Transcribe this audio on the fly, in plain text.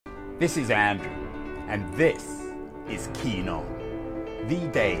This is Andrew, and this is Keen On, the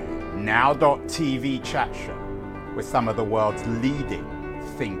daily now.tv chat show with some of the world's leading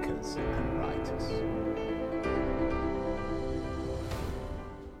thinkers and writers.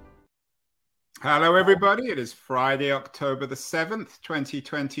 Hello, everybody. It is Friday, October the 7th,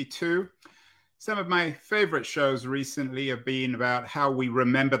 2022. Some of my favorite shows recently have been about how we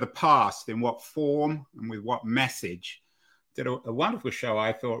remember the past, in what form and with what message. Did a wonderful show,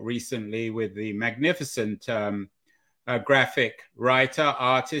 I thought, recently with the magnificent graphic writer,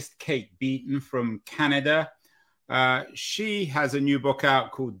 artist, Kate Beaton from Canada. She has a new book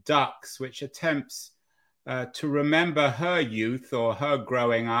out called Ducks, which attempts to remember her youth or her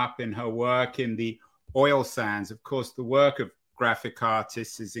growing up in her work in the oil sands. Of course, the work of graphic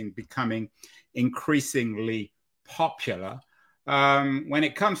artists is becoming increasingly popular. When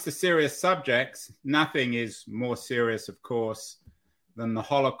it comes to serious subjects, nothing is more serious, of course, than the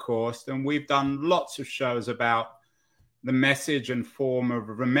Holocaust. And we've done lots of shows about the message and form of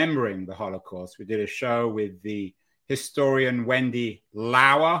remembering the Holocaust. We did a show with the historian Wendy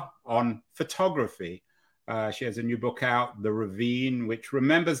Lauer on photography. She has a new book out, The Ravine, which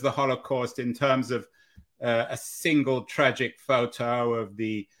remembers the Holocaust in terms of a single tragic photo of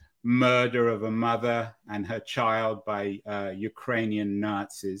the murder of a mother and her child by Ukrainian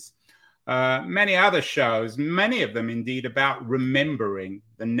Nazis. Many other shows, many of them indeed about remembering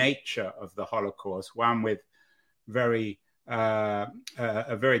the nature of the Holocaust. One with a very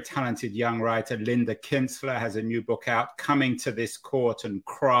talented young writer, Linda Kintzler, has a new book out, Coming to This Court and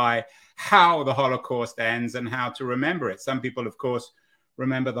Cry, how the Holocaust ends and how to remember it. Some people, of course,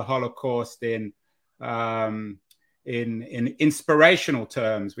 remember the Holocaust in inspirational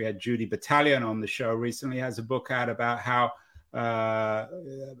terms. We had Judy Battalion on the show recently, has a book out about how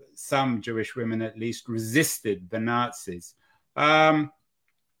some Jewish women at least resisted the Nazis. And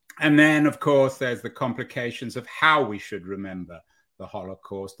then, of course, there's the complications of how we should remember the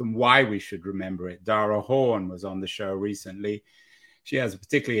Holocaust and why we should remember it. Dara Horn was on the show recently. She has a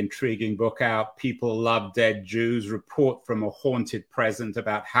particularly intriguing book out, People Love Dead Jews, Report from a Haunted Present,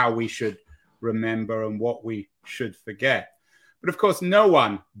 about how we should remember and what we should forget. But of course, no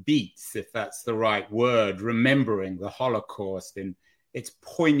one beats, if that's the right word, remembering the Holocaust in its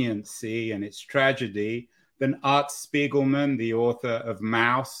poignancy and its tragedy than Art Spiegelman, the author of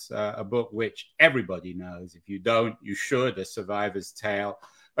Maus, a book which everybody knows. If you don't, you should, A Survivor's Tale,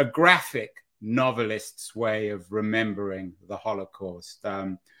 a graphic novelist's way of remembering the Holocaust.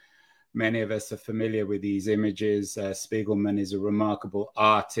 Many of us are familiar with these images. Spiegelman is a remarkable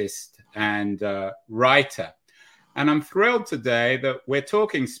artist and writer. And I'm thrilled today that we're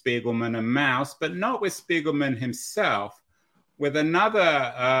talking Spiegelman and Maus, but not with Spiegelman himself, with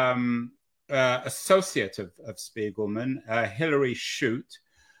another associate of Spiegelman, Hilary Chute,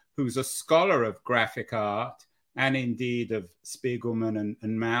 who's a scholar of graphic art and indeed of Spiegelman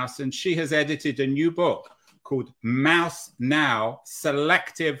and Maus. And she has edited a new book called Maus Now,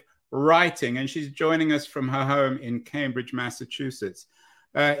 Selective Writing, and she's joining us from her home in Cambridge, Massachusetts.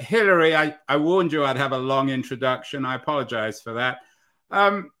 Hilary, I warned you I'd have a long introduction. I apologize for that.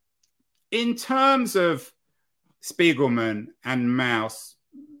 In terms of Spiegelman and Maus,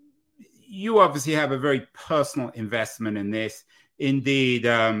 you obviously have a very personal investment in this. Indeed,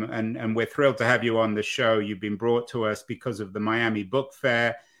 and we're thrilled to have you on the show. You've been brought to us because of the Miami Book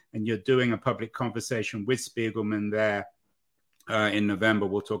Fair, and you're doing a public conversation with Spiegelman there in November.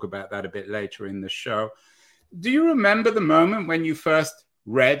 We'll talk about that a bit later in the show. Do you remember the moment when you first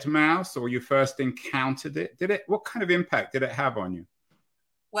read Maus or you first encountered it? What kind of impact did it have on you?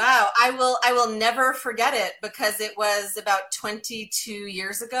 Wow, I will never forget it because it was about 22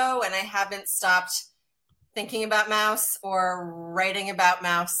 years ago and I haven't stopped thinking about Maus or writing about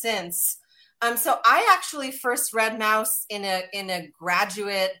Maus since. So I actually first read Maus in a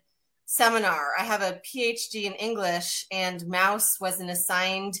graduate seminar. I have a PhD in English, and Maus was an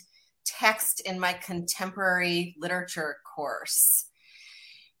assigned text in my contemporary literature course.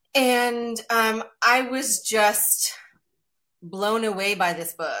 And I was just blown away by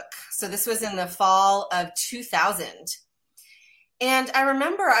this book. So this was in the fall of 2000. And I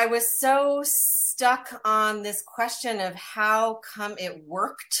remember I was so stuck on this question of how come it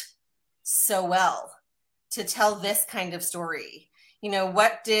worked so well to tell this kind of story. You know,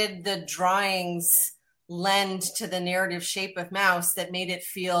 what did the drawings lend to the narrative shape of Maus that made it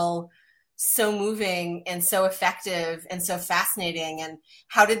feel so moving and so effective and so fascinating? And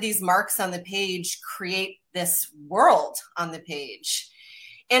how did these marks on the page create this world on the page?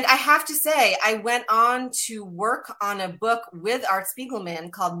 And I have to say, I went on to work on a book with Art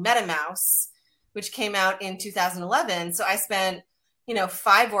Spiegelman called Meta Maus, which came out in 2011. So I spent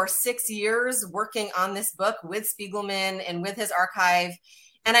 5 or 6 years working on this book with Spiegelman and with his archive.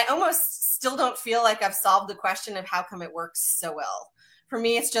 And I almost still don't feel like I've solved the question of how come it works so well. For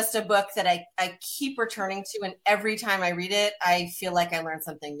me, it's just a book that I keep returning to. And every time I read it, I feel like I learned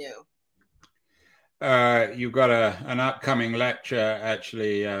something new. You've got an upcoming lecture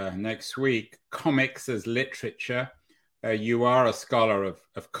actually next week, Comics as Literature. You are a scholar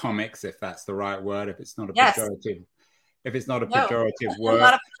of comics, if that's the right word, if it's not a pejorative. If it's not a pejorative word.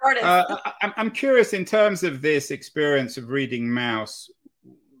 Not a pejorative. I'm curious, in terms of this experience of reading Maus,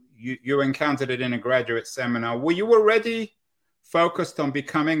 you encountered it in a graduate seminar. Were you already focused on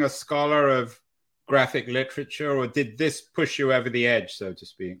becoming a scholar of graphic literature, or did this push you over the edge, so to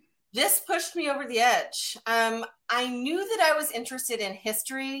speak? This pushed me over the edge. I knew that I was interested in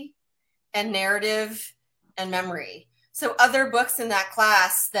history and narrative and memory. So other books in that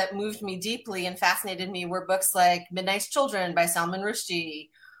class that moved me deeply and fascinated me were books like Midnight's Children by Salman Rushdie,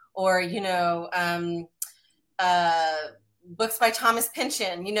 or, books by Thomas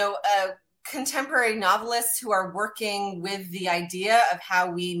Pynchon, contemporary novelists who are working with the idea of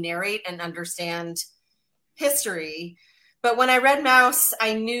how we narrate and understand history. But when I read Maus,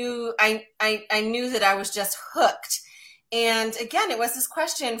 I knew that I was just hooked. And again, it was this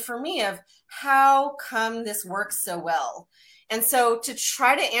question for me of how come this works so well? And so to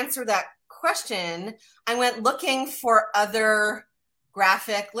try to answer that question, I went looking for other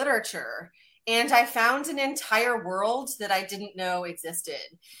graphic literature. And I found an entire world that I didn't know existed.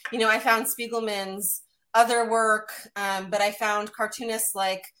 I found Spiegelman's other work, but I found cartoonists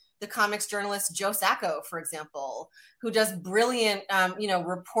like the comics journalist Joe Sacco, for example, who does brilliant,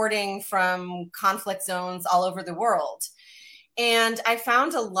 reporting from conflict zones all over the world. And I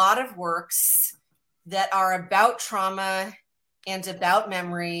found a lot of works that are about trauma and about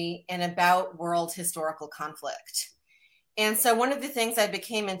memory and about world historical conflict. And so one of the things I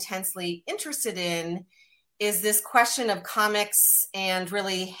became intensely interested in is this question of comics and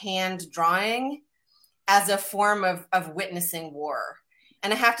really hand drawing as a form of witnessing war.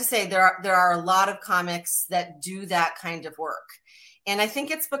 And I have to say, there are a lot of comics that do that kind of work. And I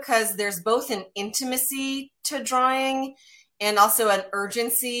think it's because there's both an intimacy to drawing and also an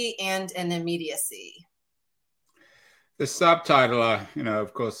urgency and an immediacy. The subtitle,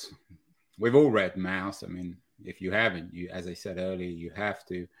 of course, we've all read Maus. I mean, if you haven't, as I said earlier, you have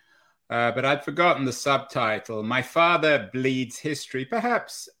to. But I'd forgotten the subtitle. My Father Bleeds History.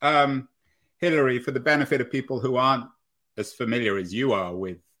 Perhaps, Hilary, for the benefit of people who aren't as familiar as you are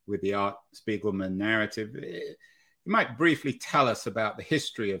with the Art Spiegelman narrative, you might briefly tell us about the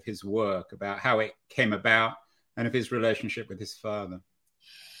history of his work, about how it came about, and of his relationship with his father.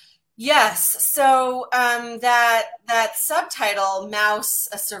 Yes. So that subtitle, Maus,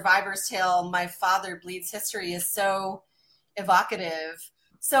 A Survivor's Tale, My Father Bleeds History, is so evocative.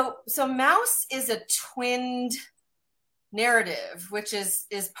 So Maus is a twinned narrative, which is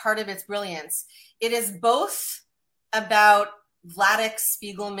part of its brilliance. It is both about Vladek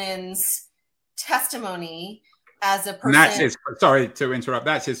Spiegelman's testimony as a person. And that's his, sorry to interrupt,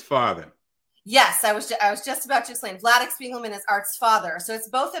 that's his father. Yes, I was just about to explain. Vladek Spiegelman is Art's father. So it's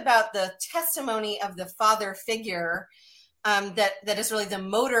both about the testimony of the father figure that is really the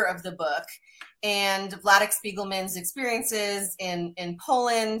motor of the book, and Vladek Spiegelman's experiences in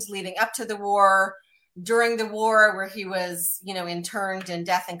Poland leading up to the war, during the war where he was, interned in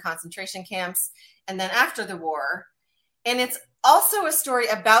death and concentration camps, and then after the war. And it's also a story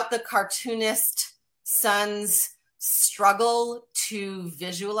about the cartoonist son's struggle to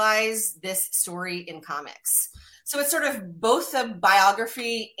visualize this story in comics. So it's sort of both a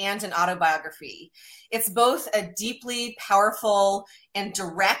biography and an autobiography. It's both a deeply powerful and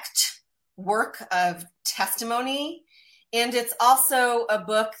direct work of testimony, and it's also a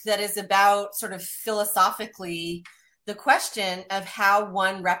book that is about sort of philosophically the question of how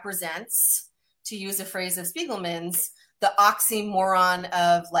one represents, to use a phrase of Spiegelman's, the oxymoron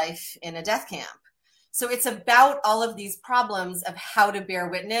of life in a death camp. So it's about all of these problems of how to bear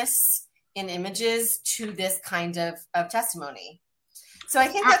witness in images to this kind of testimony. So I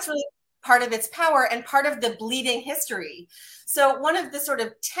think that's really part of its power and part of the bleeding history. So one of the sort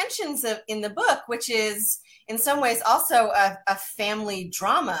of tensions in the book, which is in some ways also a family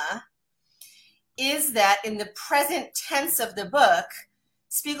drama, is that in the present tense of the book,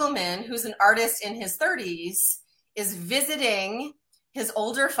 Spiegelman, who's an artist in his 30s, is visiting his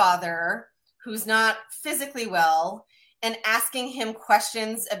older father, who's not physically well, and asking him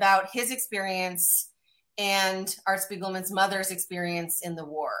questions about his experience and Art Spiegelman's mother's experience in the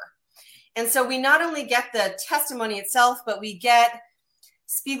war. And so we not only get the testimony itself, but we get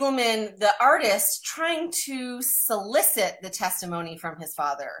Spiegelman, the artist, trying to solicit the testimony from his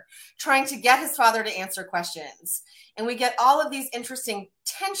father, trying to get his father to answer questions. And we get all of these interesting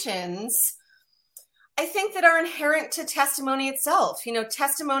tensions, I think, that are inherent to testimony itself. You know,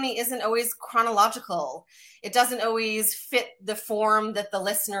 testimony isn't always chronological. It doesn't always fit the form that the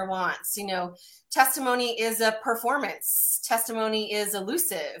listener wants. You know, testimony is a performance. Testimony is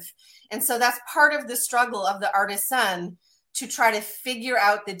elusive. And so that's part of the struggle of the artist's son, to try to figure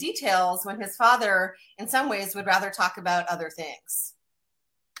out the details when his father, in some ways, would rather talk about other things.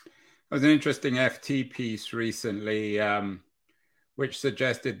 There was an interesting FT piece recently, which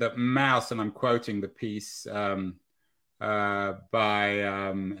suggested that Mouse, and I'm quoting the piece by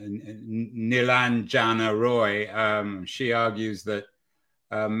Nilanjana Roy, she argues that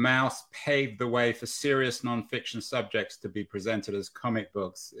Mouse paved the way for serious nonfiction subjects to be presented as comic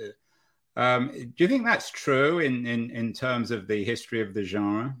books. Do you think that's true in terms of the history of the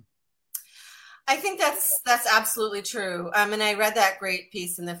genre? I think that's absolutely true. And I read that great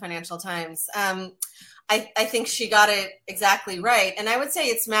piece in the Financial Times. I think she got it exactly right. And I would say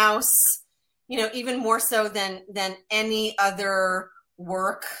it's Mouse, you know, even more so than any other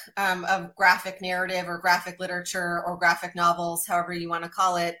work of graphic narrative or graphic literature or graphic novels, however you want to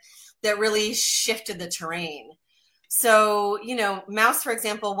call it, that really shifted the terrain. So, you know, Mouse, for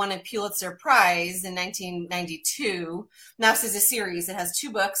example, won a Pulitzer Prize in 1992. Mouse is a series. It has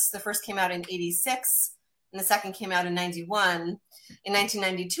 2 books. The first came out in 86 and the second came out in 91. In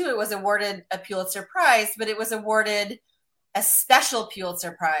 1992, it was awarded a Pulitzer Prize, but it was awarded a special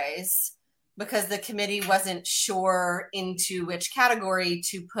Pulitzer Prize because the committee wasn't sure into which category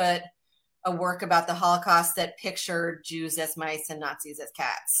to put a work about the Holocaust that pictured Jews as mice and Nazis as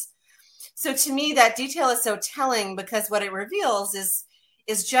cats. So to me, that detail is so telling because what it reveals is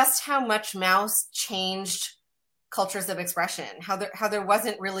just how much Mouse changed cultures of expression, how there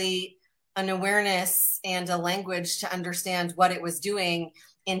wasn't really an awareness and a language to understand what it was doing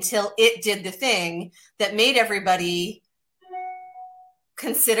until it did the thing that made everybody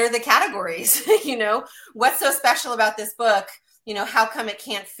consider the categories. You know, what's so special about this book? You know, how come it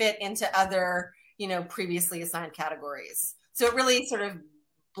can't fit into other, you know, previously assigned categories? So it really sort of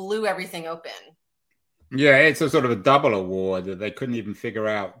blew everything open. Yeah, it's a sort of a double award that they couldn't even figure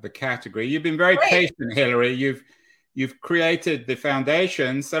out the category. You've been very patient, Hillary. You've created the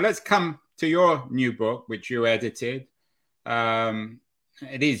foundation. So let's come to your new book, which you edited.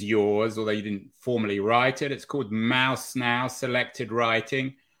 It is yours, although you didn't formally write it. It's called Mouse Now, Selected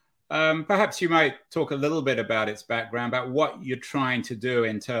Writing. Perhaps you might talk a little bit about its background, about what you're trying to do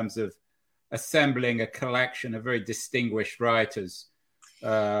in terms of assembling a collection of very distinguished writers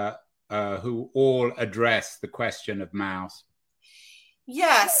who all address the question of Mouse.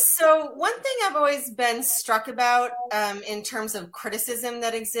 Yes. So one thing I've always been struck about in terms of criticism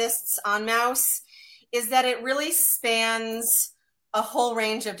that exists on Mouse is that it really spans a whole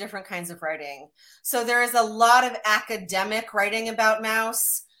range of different kinds of writing. So there is a lot of academic writing about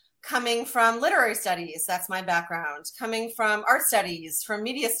Mouse coming from literary studies. That's my background. Coming from art studies, from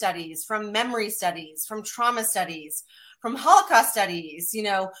media studies, from memory studies, from trauma studies, from Holocaust studies, you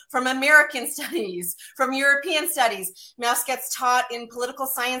know, from American studies, from European studies. Mouse gets taught in political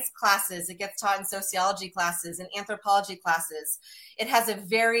science classes. It gets taught in sociology classes and anthropology classes. It has a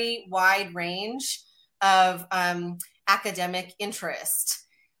very wide range of academic interest.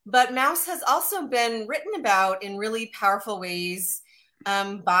 But Mouse has also been written about in really powerful ways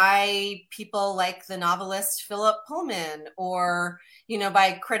by people like the novelist Philip Pullman, or, you know,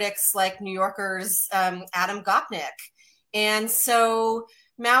 by critics like New Yorker's Adam Gopnik. And so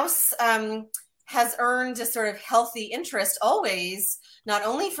Mouse has earned a sort of healthy interest always, not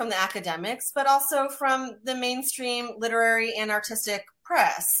only from the academics, but also from the mainstream literary and artistic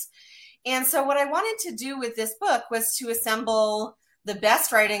press. And so what I wanted to do with this book was to assemble the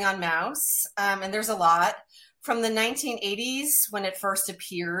best writing on Mouse, and there's a lot, from the 1980s when it first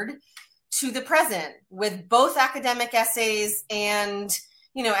appeared to the present, with both academic essays and,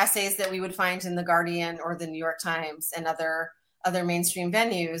 you know, essays that we would find in The Guardian or the New York Times and other mainstream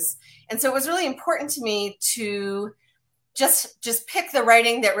venues. And so it was really important to me to just pick the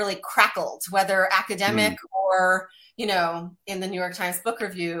writing that really crackled, whether academic or, you know, in the New York Times Book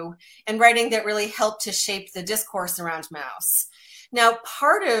Review, and writing that really helped to shape the discourse around Mouse. Now,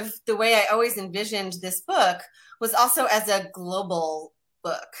 part of the way I always envisioned this book was also as a global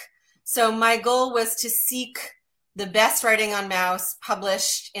book. So my goal was to seek the best writing on Mouse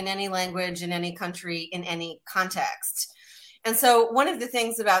published in any language, in any country, in any context. And so one of the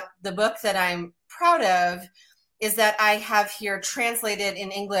things about the book that I'm proud of is that I have here translated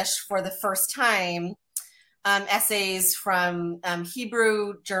in English for the first time essays from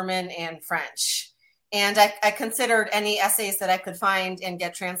Hebrew, German, and French. And I considered any essays that I could find and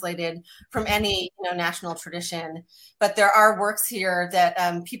get translated from any national tradition. But there are works here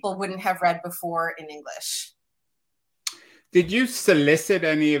that people wouldn't have read before in English. Did you solicit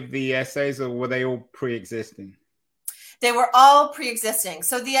any of the essays, or were they all pre-existing? They were all pre-existing.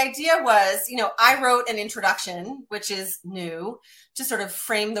 So the idea was, I wrote an introduction, which is new, to sort of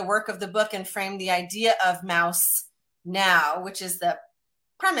frame the work of the book and frame the idea of mouse now, which is the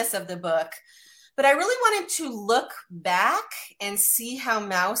premise of the book. But I really wanted to look back and see how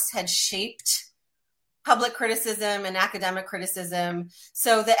mouse had shaped public criticism and academic criticism.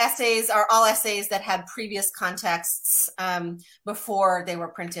 So the essays are all essays that had previous contexts before they were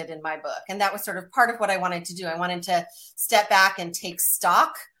printed in my book. And that was sort of part of what I wanted to do. I wanted to step back and take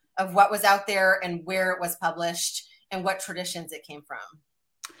stock of what was out there and where it was published and what traditions it came from.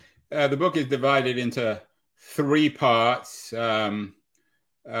 The book is divided into 3 parts.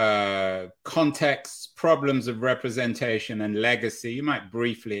 Context, problems of representation, and legacy. You might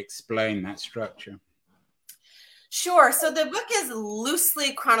briefly explain that structure. Sure. So the book is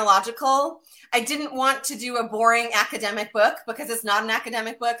loosely chronological. I didn't want to do a boring academic book because it's not an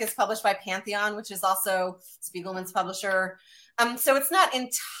academic book. It's published by Pantheon, which is also Spiegelman's publisher. So it's not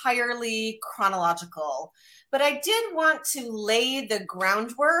entirely chronological. But I did want to lay the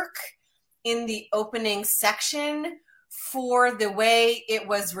groundwork in the opening section for the way it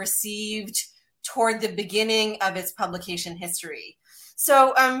was received toward the beginning of its publication history.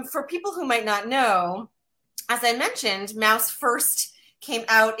 So for people who might not know, as I mentioned, Mouse first came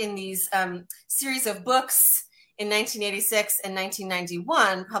out in these series of books in 1986 and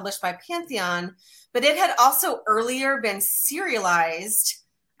 1991, published by Pantheon, but it had also earlier been serialized,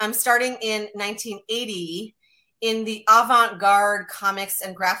 starting in 1980 in the avant-garde comics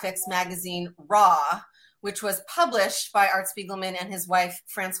and graphics magazine Raw, which was published by Art Spiegelman and his wife,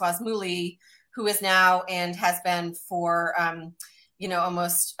 Françoise Mouly, who is now and has been for,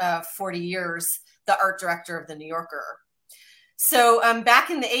 almost 40 years, the art director of The New Yorker. So back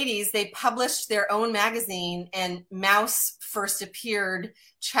in the 80s, they published their own magazine, and Mouse first appeared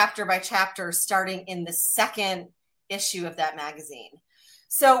chapter by chapter, starting in the 2nd issue of that magazine.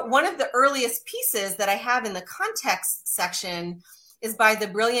 So one of the earliest pieces that I have in the context section is by the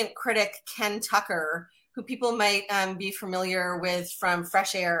brilliant critic Ken Tucker, who people might be familiar with from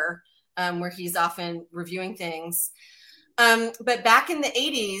Fresh Air, where he's often reviewing things. But back in the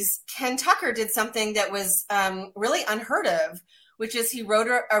 80s, Ken Tucker did something that was really unheard of, which is he wrote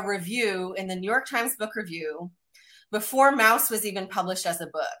a review in the New York Times Book Review before Mouse was even published as a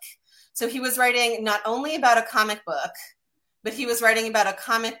book. So he was writing not only about a comic book, but he was writing about a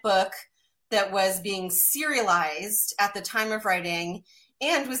comic book that was being serialized at the time of writing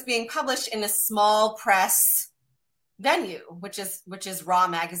and was being published in a small press venue, which is Raw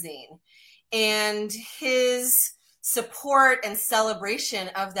magazine. And his support and celebration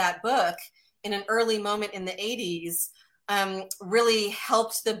of that book in an early moment in the 80s really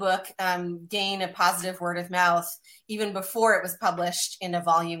helped the book gain a positive word of mouth even before it was published in a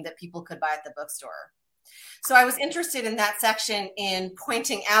volume that people could buy at the bookstore. So I was interested in that section in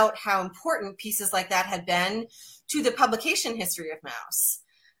pointing out how important pieces like that had been to the publication history of Mouse.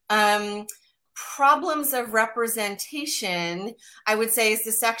 Problems of representation, I would say, is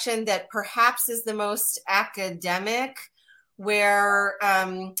the section that perhaps is the most academic, where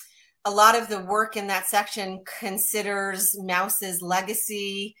a lot of the work in that section considers Mouse's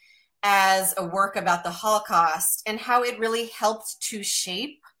legacy as a work about the Holocaust and how it really helped to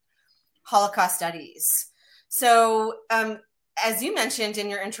shape Holocaust studies. So as you mentioned in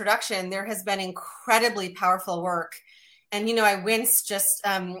your introduction, there has been incredibly powerful work. And, I winced just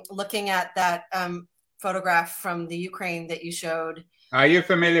looking at that photograph from the Ukraine that you showed. Are you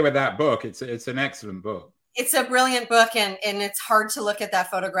familiar with that book? It's an excellent book. It's a brilliant book, and it's hard to look at that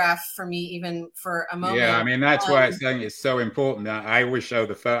photograph for me even for a moment. Yeah, I mean, that's why I'm saying it's so important. I always show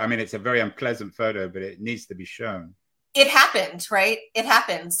the photo. I mean, it's a very unpleasant photo, but it needs to be shown. It happened, right? It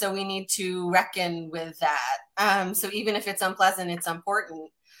happened. So we need to reckon with that. So even if it's unpleasant, it's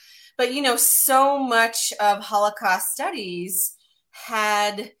important. But, so much of Holocaust studies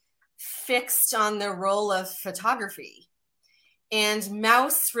had fixed on the role of photography. And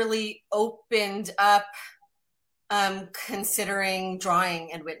Mouse really opened up considering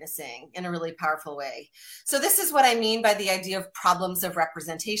drawing and witnessing in a really powerful way. So this is what I mean by the idea of problems of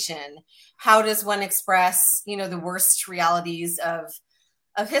representation. How does one express, the worst realities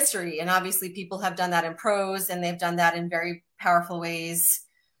of history? And obviously people have done that in prose, and they've done that in very powerful ways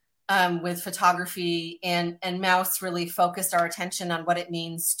with photography, and Mouse really focused our attention on what it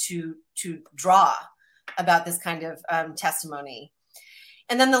means to draw about this kind of testimony.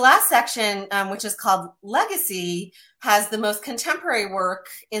 And then the last section, which is called Legacy, has the most contemporary work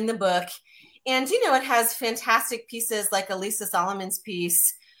in the book. And, it has fantastic pieces like Elisa Solomon's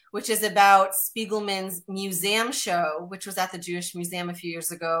piece, which is about Spiegelman's museum show, which was at the Jewish Museum a few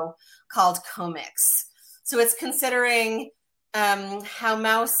years ago, called Comics. So it's considering how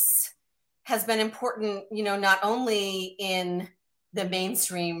mouse has been important, not only in the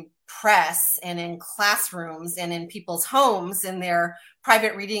mainstream press and in classrooms and in people's homes and their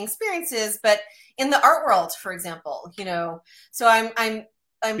private reading experiences, but in the art world, for example, So I'm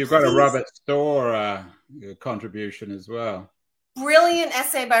You've got a Robert Storr contribution as well. Brilliant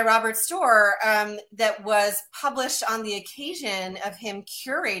essay by Robert Storr that was published on the occasion of him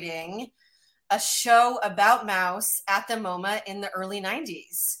curating a show about mouse at the MoMA in the early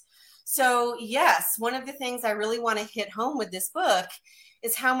 90s. So yes, one of the things I really want to hit home with this book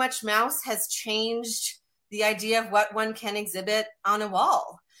is how much mouse has changed the idea of what one can exhibit on a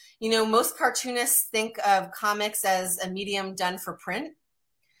wall. Most cartoonists think of comics as a medium done for print.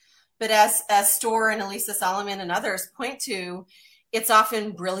 But as Storr and Elisa Solomon and others point to, it's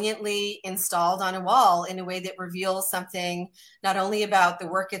often brilliantly installed on a wall in a way that reveals something not only about the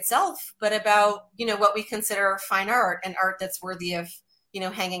work itself, but about, what we consider fine art and art that's worthy of,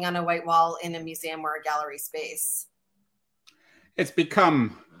 hanging on a white wall in a museum or a gallery space. It's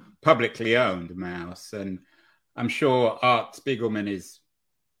become publicly owned, mouse, and I'm sure Art Spiegelman is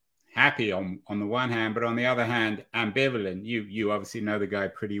happy on the one hand, but on the other hand, ambivalent. You obviously know the guy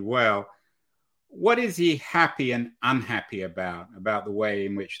pretty well. What is he happy and unhappy about the way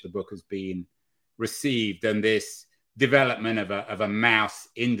in which the book has been received and this development of a mouse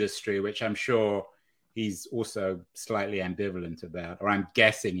industry, which I'm sure he's also slightly ambivalent about, or I'm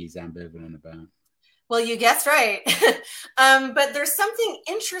guessing he's ambivalent about? Well, you guessed right. But there's something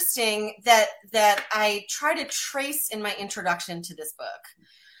interesting that I try to trace in my introduction to this book,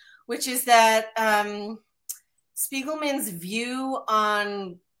 which is that Spiegelman's view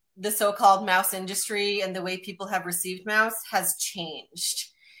on the so-called mouse industry and the way people have received mouse has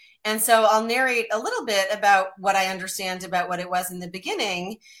changed. And so I'll narrate a little bit about what I understand about what it was in the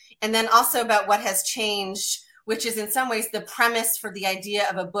beginning, and then also about what has changed, which is in some ways the premise for the idea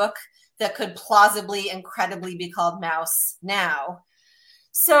of a book that could plausibly and credibly be called Mouse now.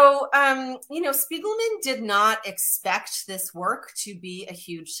 So, Spiegelman did not expect this work to be a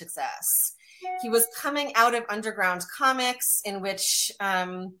huge success. He was coming out of underground comics in which,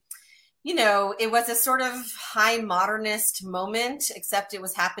 it was a sort of high modernist moment, except it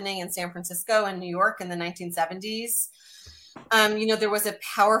was happening in San Francisco and New York in the 1970s. There was a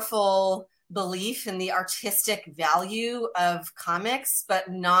powerful belief in the artistic value of comics, but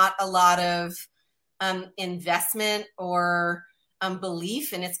not a lot of investment or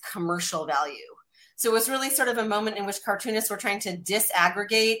belief in its commercial value. So it was really sort of a moment in which cartoonists were trying to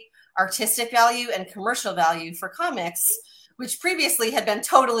disaggregate artistic value and commercial value for comics, which previously had been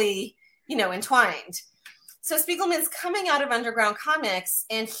totally, entwined. So Spiegelman's coming out of underground comics,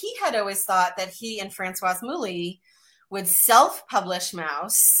 and he had always thought that he and Françoise Mouly would self-publish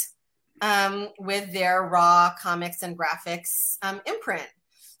Mouse with their raw comics and graphics imprint.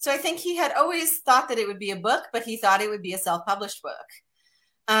 So I think he had always thought that it would be a book, but he thought it would be a self-published book.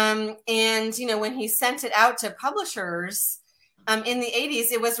 And, when he sent it out to publishers in the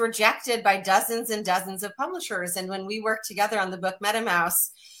 80s, it was rejected by dozens and dozens of publishers. And when we worked together on the book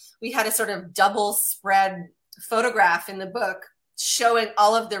MetaMouse, we had a sort of double spread photograph in the book showing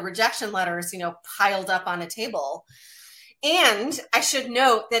all of the rejection letters, piled up on a table. And I should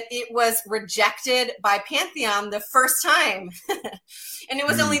note that it was rejected by Pantheon the first time. And it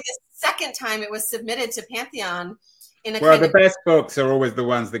was only the second time it was submitted to Pantheon. The best books are always the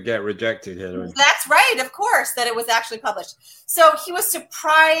ones that get rejected, Hillary. That's right, of course, that it was actually published. So he was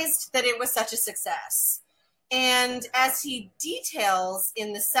surprised that it was such a success. And as he details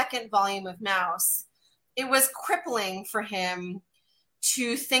in the second volume of Mouse, it was crippling for him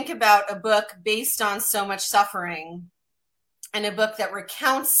to think about a book based on so much suffering and a book that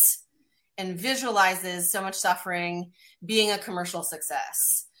recounts and visualizes so much suffering being a commercial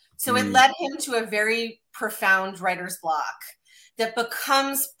success. So it led him to a very profound writer's block that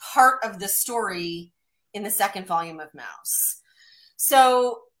becomes part of the story in the second volume of Mouse.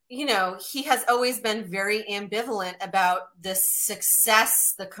 So, he has always been very ambivalent about the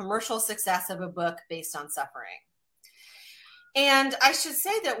success, the commercial success of a book based on suffering. And I should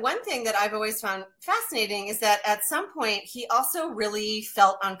say that one thing that I've always found fascinating is that at some point, he also really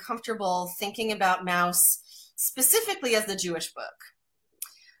felt uncomfortable thinking about Mouse specifically as the Jewish book.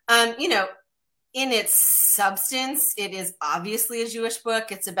 In its substance, it is obviously a Jewish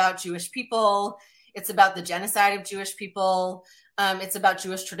book. It's about Jewish people. It's about the genocide of Jewish people. It's about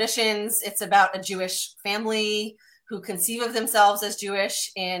Jewish traditions. It's about a Jewish family who conceive of themselves as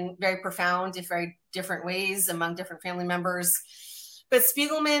Jewish in very profound, if very different ways among different family members. But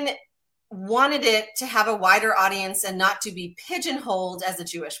Spiegelman wanted it to have a wider audience and not to be pigeonholed as a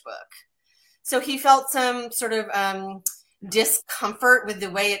Jewish book. So he felt some sort of discomfort with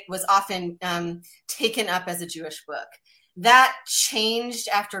the way it was often taken up as a Jewish book. That changed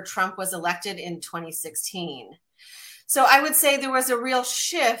after Trump was elected in 2016. So I would say there was a real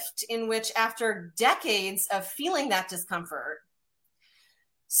shift in which, after decades of feeling that discomfort,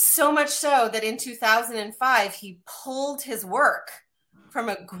 so much so that in 2005, he pulled his work from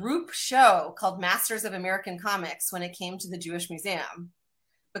a group show called Masters of American Comics when it came to the Jewish Museum,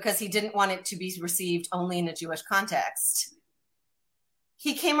 because he didn't want it to be received only in a Jewish context.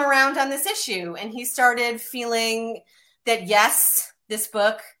 He came around on this issue and he started feeling that, yes, this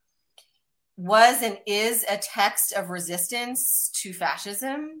book was and is a text of resistance to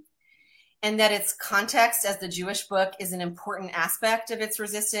fascism, and that its context as the Jewish book is an important aspect of its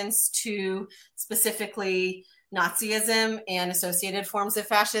resistance to specifically Nazism and associated forms of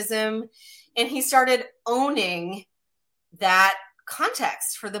fascism. And he started owning that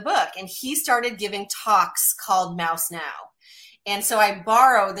context for the book, and he started giving talks called Mouse Now. And so I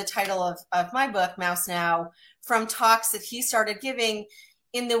borrow the title of my book, Mouse Now, from talks that he started giving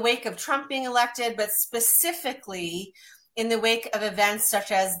in the wake of Trump being elected, but specifically in the wake of events such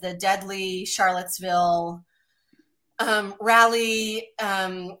as the deadly Charlottesville rally,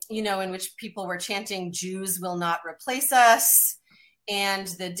 in which people were chanting, "Jews will not replace us," and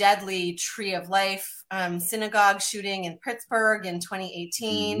the deadly Tree of Life synagogue shooting in Pittsburgh in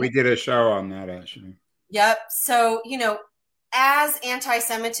 2018. We did a show on that, actually. Yep. So, as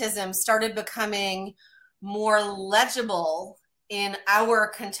anti-Semitism started becoming more legible in our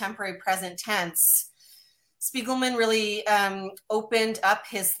contemporary present tense, Spiegelman really opened up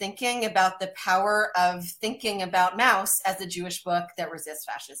his thinking about the power of thinking about Maus as a Jewish book that resists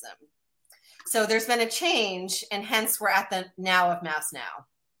fascism. So there's been a change, and hence we're at the now of Maus now.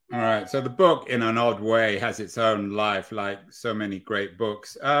 All right. So the book, in an odd way, has its own life, like so many great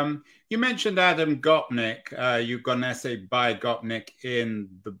books. You mentioned Adam Gopnik. You've got an essay by Gopnik in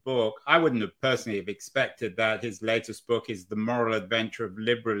the book. I wouldn't have personally have expected that. His latest book is The Moral Adventure of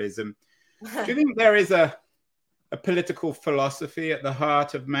Liberalism. Do you think there is a political philosophy at the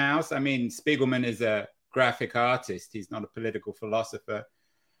heart of Maus? I mean, Spiegelman is a graphic artist. He's not a political philosopher.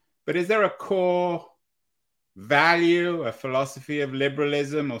 But is there a core value, a philosophy of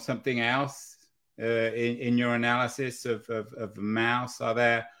liberalism or something else in your analysis of Maus? Are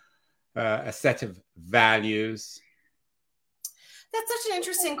there a set of values? That's such an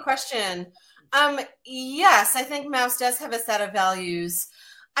interesting question. Yes, I think Maus does have a set of values.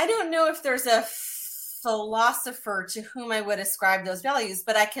 I don't know if there's a philosopher to whom I would ascribe those values,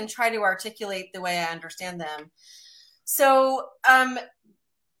 but I can try to articulate the way I understand them. So,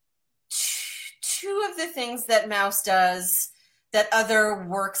 two of the things that Maus does that other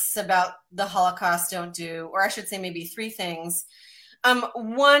works about the Holocaust don't do, or I should say maybe three things.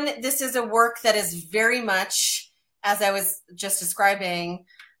 One, this is a work that is very much, as I was just describing,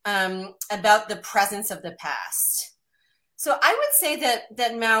 about the presence of the past. So I would say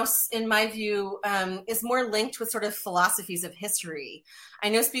that Maus, in my view, is more linked with sort of philosophies of history. I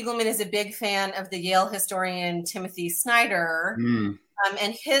know Spiegelman is a big fan of the Yale historian Timothy Snyder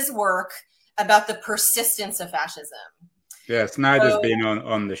and his work about the persistence of fascism. Yeah, Snyder's been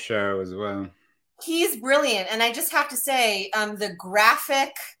on the show as well. He's brilliant. And I just have to say, the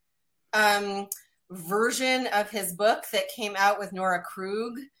graphic version of his book that came out with Nora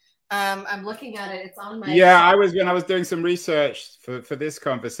Krug, I'm looking at it. It's on my... Yeah, when I was doing some research for this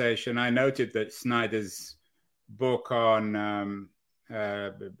conversation, I noted that Snyder's book on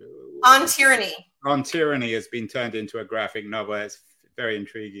tyranny. On tyranny has been turned into a graphic novel. It's very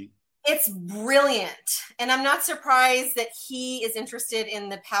intriguing. It's brilliant. And I'm not surprised that he is interested in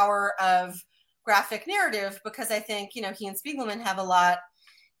the power of graphic narrative, because I think, he and Spiegelman have a lot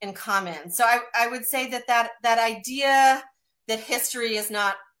in common. So I would say that idea that history is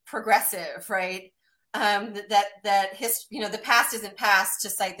not progressive, right? The past isn't past, to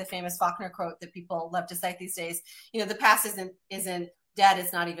cite the famous Faulkner quote that people love to cite these days. The past isn't dead.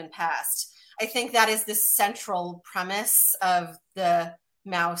 It's not even past. I think that is the central premise of the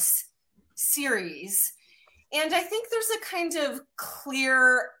Maus series. And I think there's a kind of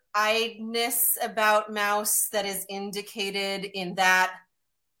clear-eyedness about Maus that is indicated in that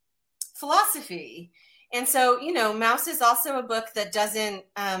philosophy. And so, Maus is also a book that doesn't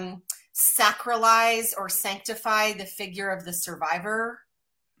sacralize or sanctify the figure of the survivor,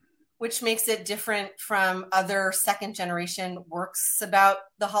 which makes it different from other second-generation works about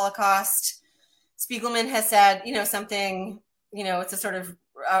the Holocaust. Spiegelman has said, something, it's a sort of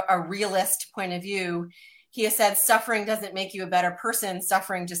a realist point of view. He has said, suffering doesn't make you a better person.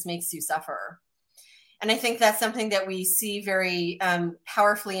 Suffering just makes you suffer. And I think that's something that we see very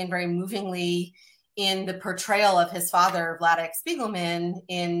powerfully and very movingly in the portrayal of his father, Vladek Spiegelman,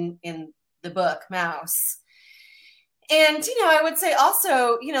 in the book Mouse. And, I would say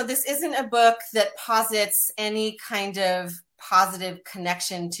also, this isn't a book that posits any kind of positive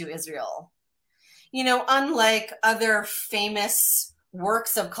connection to Israel. Unlike other famous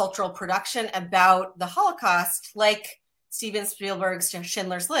works of cultural production about the Holocaust, like Steven Spielberg's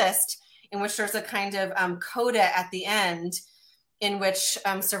Schindler's List, in which there's a kind of coda at the end in which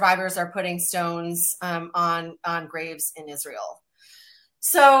survivors are putting stones on graves in Israel.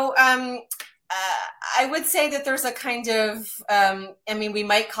 So I would say that there's a kind of, we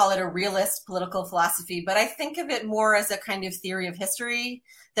might call it a realist political philosophy, but I think of it more as a kind of theory of history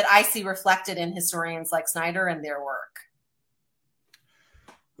that I see reflected in historians like Snyder and their work.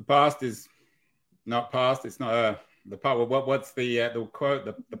 The past is not past. It's not the part. What's the quote?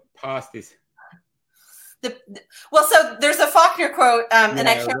 The past is. So there's a Faulkner quote, and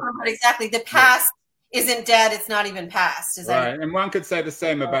I can't remember it exactly. The past isn't dead. It's not even past. Right. And one could say the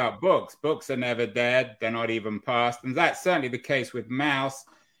same about books. Books are never dead. They're not even past. And that's certainly the case with Mouse.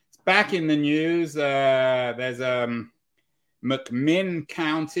 It's back in the news. There's McMinn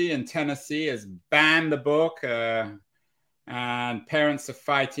County in Tennessee has banned the book, and parents are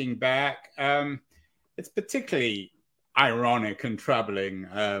fighting back. It's particularly ironic and troubling,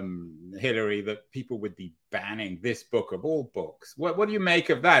 Hillary, that people would be banning this book of all books. What do you make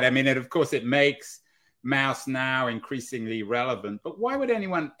of that? Of course, it makes Mouse now increasingly relevant, but why would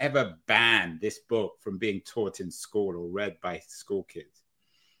anyone ever ban this book from being taught in school or read by school kids?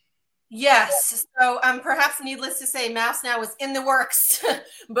 Yes. So perhaps needless to say, Mouse now was in the works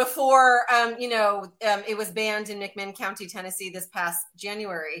before, it was banned in McMinn County, Tennessee this past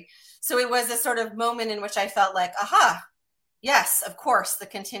January. So it was a sort of moment in which I felt like, aha, yes, of course, the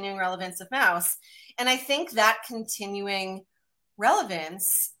continuing relevance of Mouse. And I think that continuing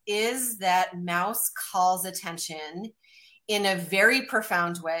relevance is that Mouse calls attention in a very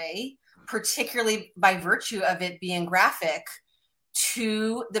profound way, particularly by virtue of it being graphic,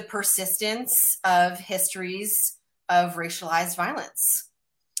 to the persistence of histories of racialized violence.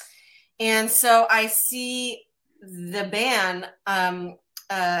 And so I see the ban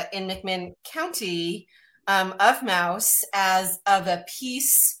in McMinn County of Mouse as of a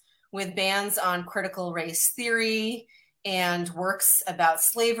piece with bans on critical race theory and works about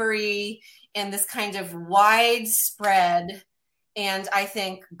slavery and this kind of widespread and I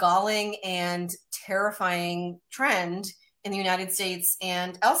think galling and terrifying trend in the United States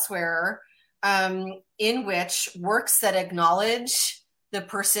and elsewhere, in which works that acknowledge the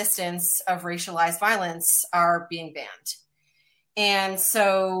persistence of racialized violence are being banned. And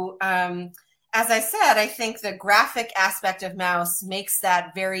so, as I said, I think the graphic aspect of Mouse makes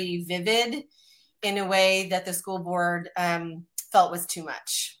that very vivid in a way that the school board felt was too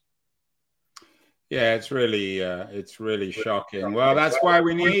much. Yeah, it's really shocking. Well, that's why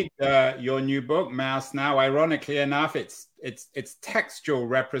we need your new book, Mouse Now. Ironically enough, it's textual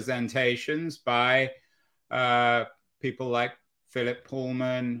representations by people like Philip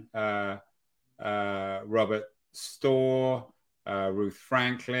Pullman, Robert Storr, Ruth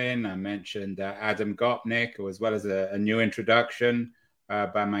Franklin. I mentioned Adam Gopnik, as well as a new introduction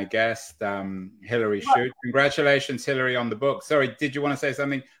by my guest, Hillary Chute. Congratulations, Hillary, on the book. Sorry, did you want to say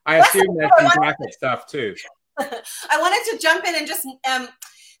something? I assume there's some graphic stuff too. I wanted to jump in and just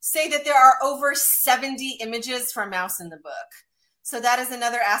say that there are over 70 images from Mouse in the book. So that is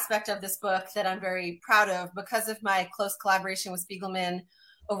another aspect of this book that I'm very proud of. Because of my close collaboration with Spiegelman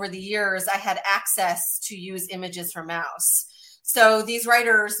over the years, I had access to use images from Mouse. So these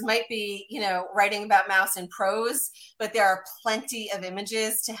writers might be, writing about Mouse in prose, but there are plenty of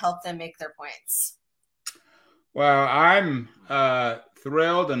images to help them make their points. Well, I'm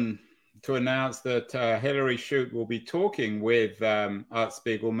thrilled to announce that Hillary Chute will be talking with Art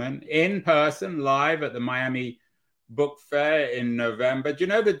Spiegelman in person, live at the Miami Book Fair in November. Do you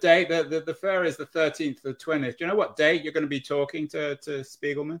know the date? The fair is the 13th to the 20th. Do you know what date you're going to be talking to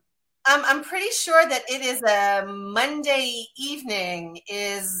Spiegelman? I'm pretty sure that it is a Monday evening,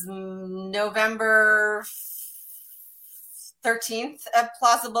 is November 13th a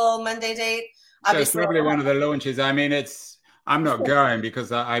plausible Monday date. So it's probably one of the launches. I'm not going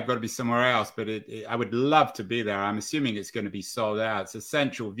because I've got to be somewhere else, but I would love to be there. I'm assuming it's going to be sold out. It's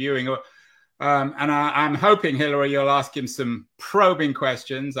essential viewing. And I'm hoping, Hillary, you'll ask him some probing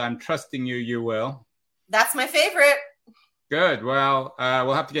questions. I'm trusting you will. That's my favorite. Good. Well,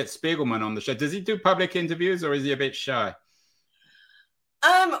 we'll have to get Spiegelman on the show. Does he do public interviews or is he a bit shy?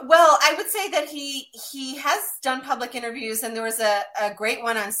 Well, I would say that he has done public interviews, and there was a great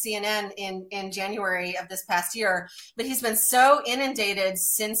one on CNN in January of this past year, but he's been so inundated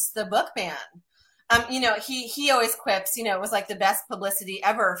since the book ban. He always quips, it was like the best publicity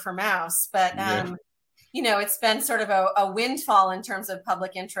ever for Mouse, but it's been sort of a windfall in terms of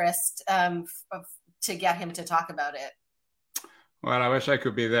public interest to get him to talk about it. Well, I wish I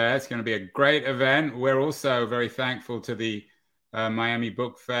could be there. It's going to be a great event. We're also very thankful to the Miami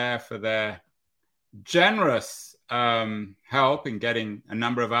Book Fair for their generous help in getting a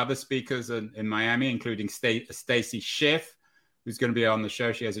number of other speakers in Miami, including Stacy Schiff, who's going to be on the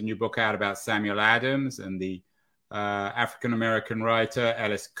show. She has a new book out about Samuel Adams, and the African-American writer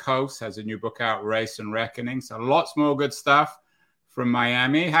Ellis Coase has a new book out, Race and Reckoning. So lots more good stuff from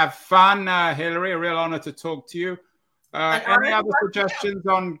Miami. Have fun, Hillary. A real honor to talk to you. Any other suggestions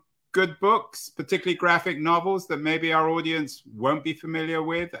on good books, particularly graphic novels that maybe our audience won't be familiar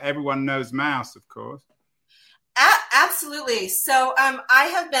with? Everyone knows Mouse, of course. Absolutely. So I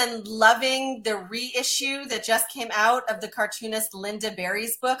have been loving the reissue that just came out of the cartoonist Linda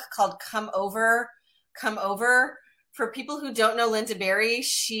Berry's book called Come Over, Come Over. For people who don't know Linda Berry,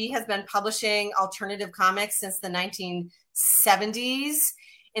 she has been publishing alternative comics since the 1970s,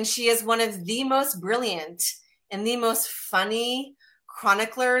 and she is one of the most brilliant and the most funny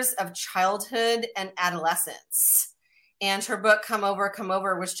chroniclers of childhood and adolescence. And her book, Come Over, Come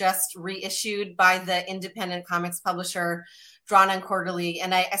Over, was just reissued by the independent comics publisher Drawn and Quarterly,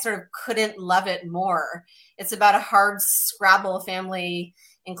 and I sort of couldn't love it more. It's about a hard scrabble family,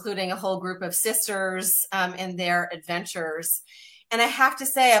 including a whole group of sisters and their adventures. And I have to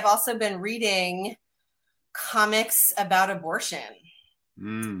say, I've also been reading comics about abortion.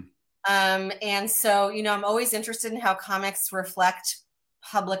 And so, I'm always interested in how comics reflect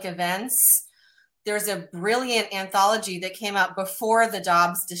public events. There's a brilliant anthology that came out before the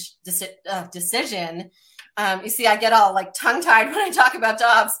Dobbs decision. You see, I get all like tongue-tied when I talk about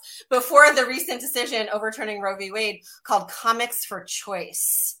Dobbs. Before the recent decision overturning Roe v. Wade, called Comics for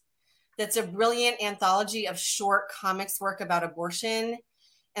Choice. That's a brilliant anthology of short comics work about abortion.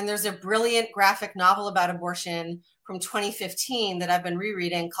 And there's a brilliant graphic novel about abortion from 2015 that I've been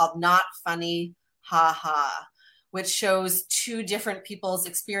rereading called Not Funny, Ha Ha, which shows two different people's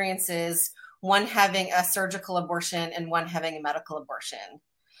experiences, one having a surgical abortion and one having a medical abortion.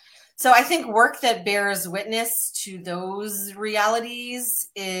 So I think work that bears witness to those realities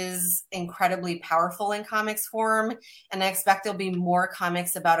is incredibly powerful in comics form. And I expect there'll be more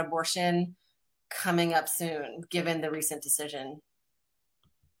comics about abortion coming up soon, given the recent decision.